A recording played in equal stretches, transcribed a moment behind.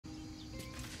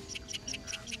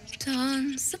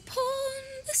Dance upon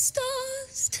the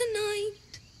stars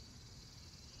tonight.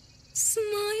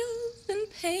 Smile and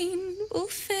pain will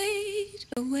fade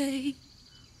away.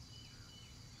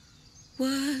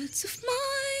 Words of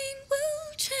mine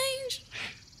will change.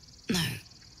 No.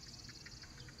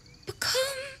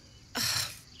 Become...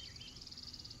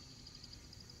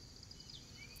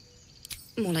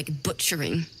 more like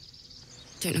butchering.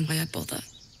 Don't know why I bother.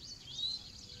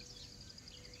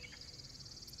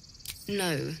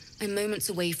 No, I'm moments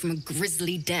away from a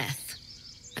grisly death.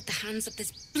 At the hands of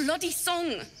this bloody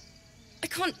song. I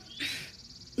can't...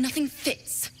 Nothing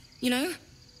fits, you know?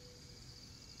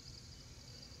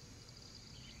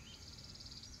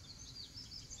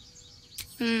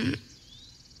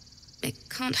 It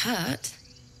can't hurt.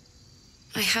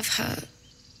 I have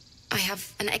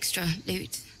an extra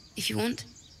lute, if you want.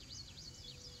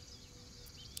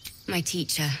 My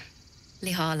teacher,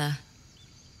 Lihala.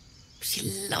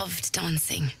 She loved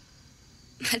dancing.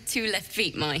 Had 2 left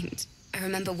feet, mind. I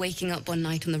remember waking up one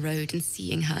night on the road and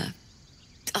seeing her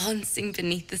dancing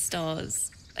beneath the stars.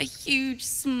 A huge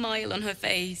smile on her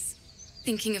face.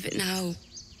 Thinking of it now,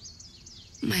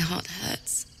 my heart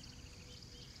hurts.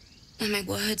 And my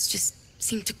words just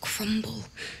seem to crumble.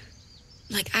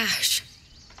 Like ash.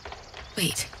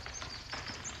 Wait.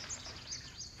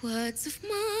 Words of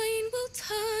mine will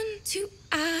turn to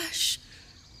ash.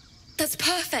 That's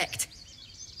perfect.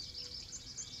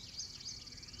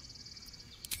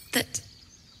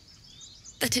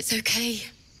 That it's okay.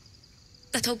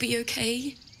 That I'll be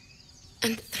okay.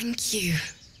 And thank you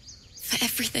for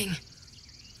everything.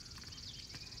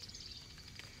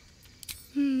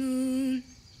 Moon,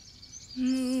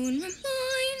 moon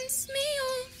reminds me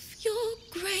of your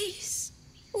grace.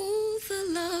 All the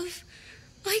love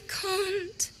I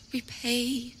can't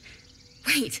repay.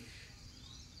 Wait.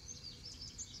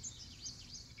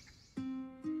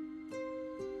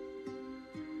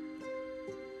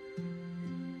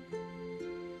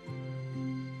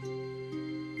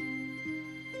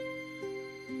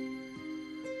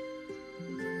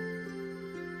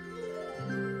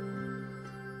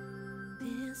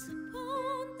 Dance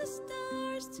upon the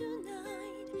stars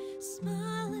tonight.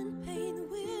 Smile and pain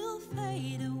will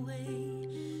fade away.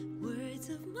 Words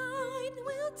of mine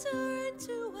will turn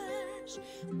to ash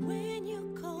when you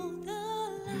call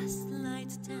the last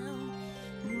light down.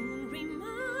 Moon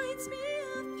reminds me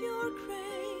of your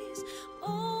grace.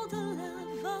 All the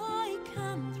love I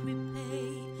can't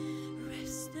repay.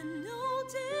 Rest and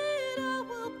note it, I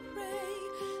will pray.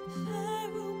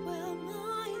 Farewell,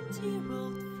 my dear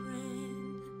old friend.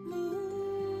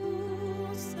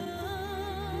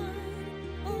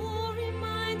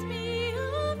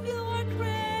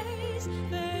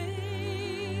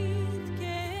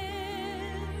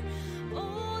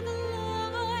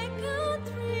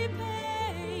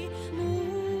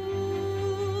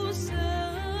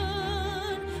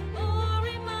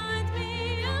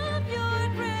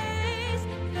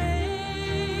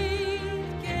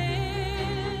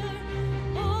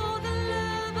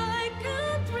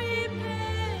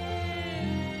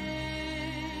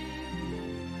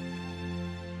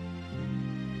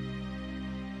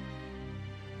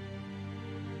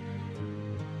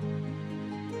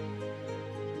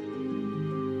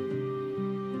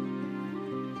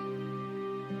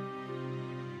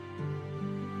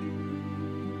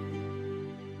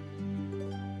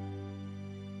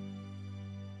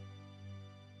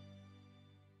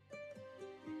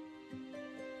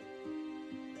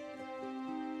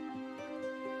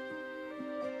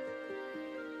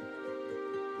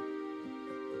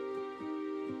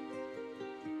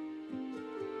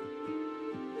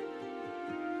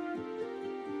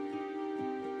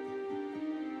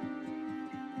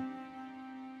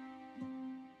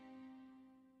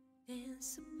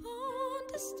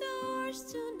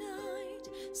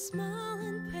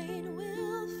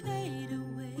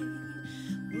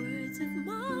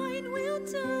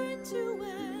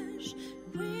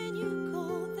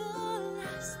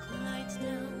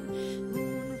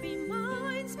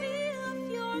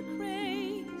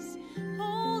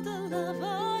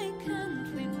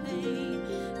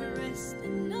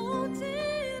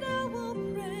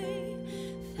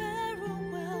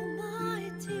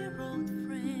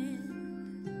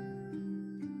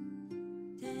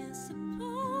 Dance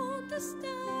upon the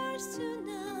stars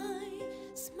tonight.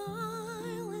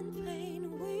 Smile and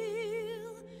pain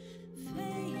will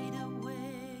fade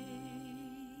away.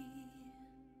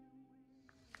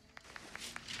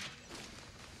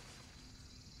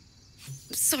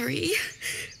 Sorry.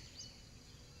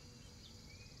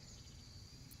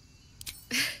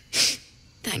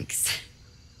 Thanks.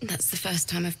 That's the first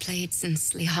time I've played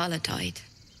since Lihala died.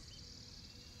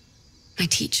 My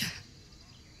teacher.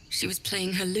 She was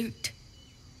playing her lute.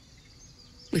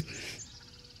 We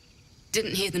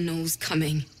didn't hear the gnolls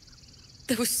coming.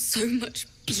 There was so much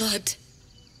blood.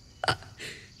 I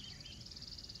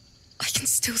can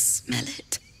still smell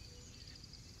it.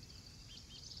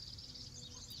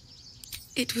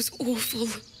 It was awful.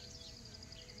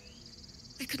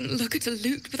 I couldn't look at a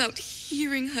lute without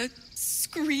hearing her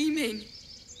screaming.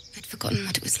 I'd forgotten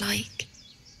what it was like.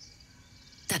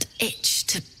 That itch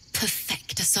to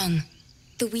perfect a song.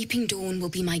 The Weeping Dawn will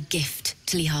be my gift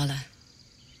to Lihala.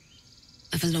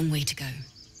 I've a long way to go.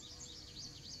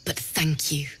 But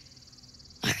thank you.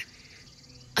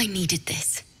 I needed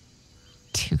this.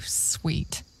 Too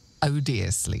sweet.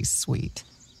 Odiously sweet.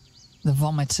 The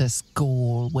vomitous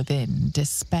gall within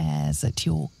despairs at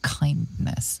your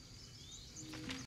kindness.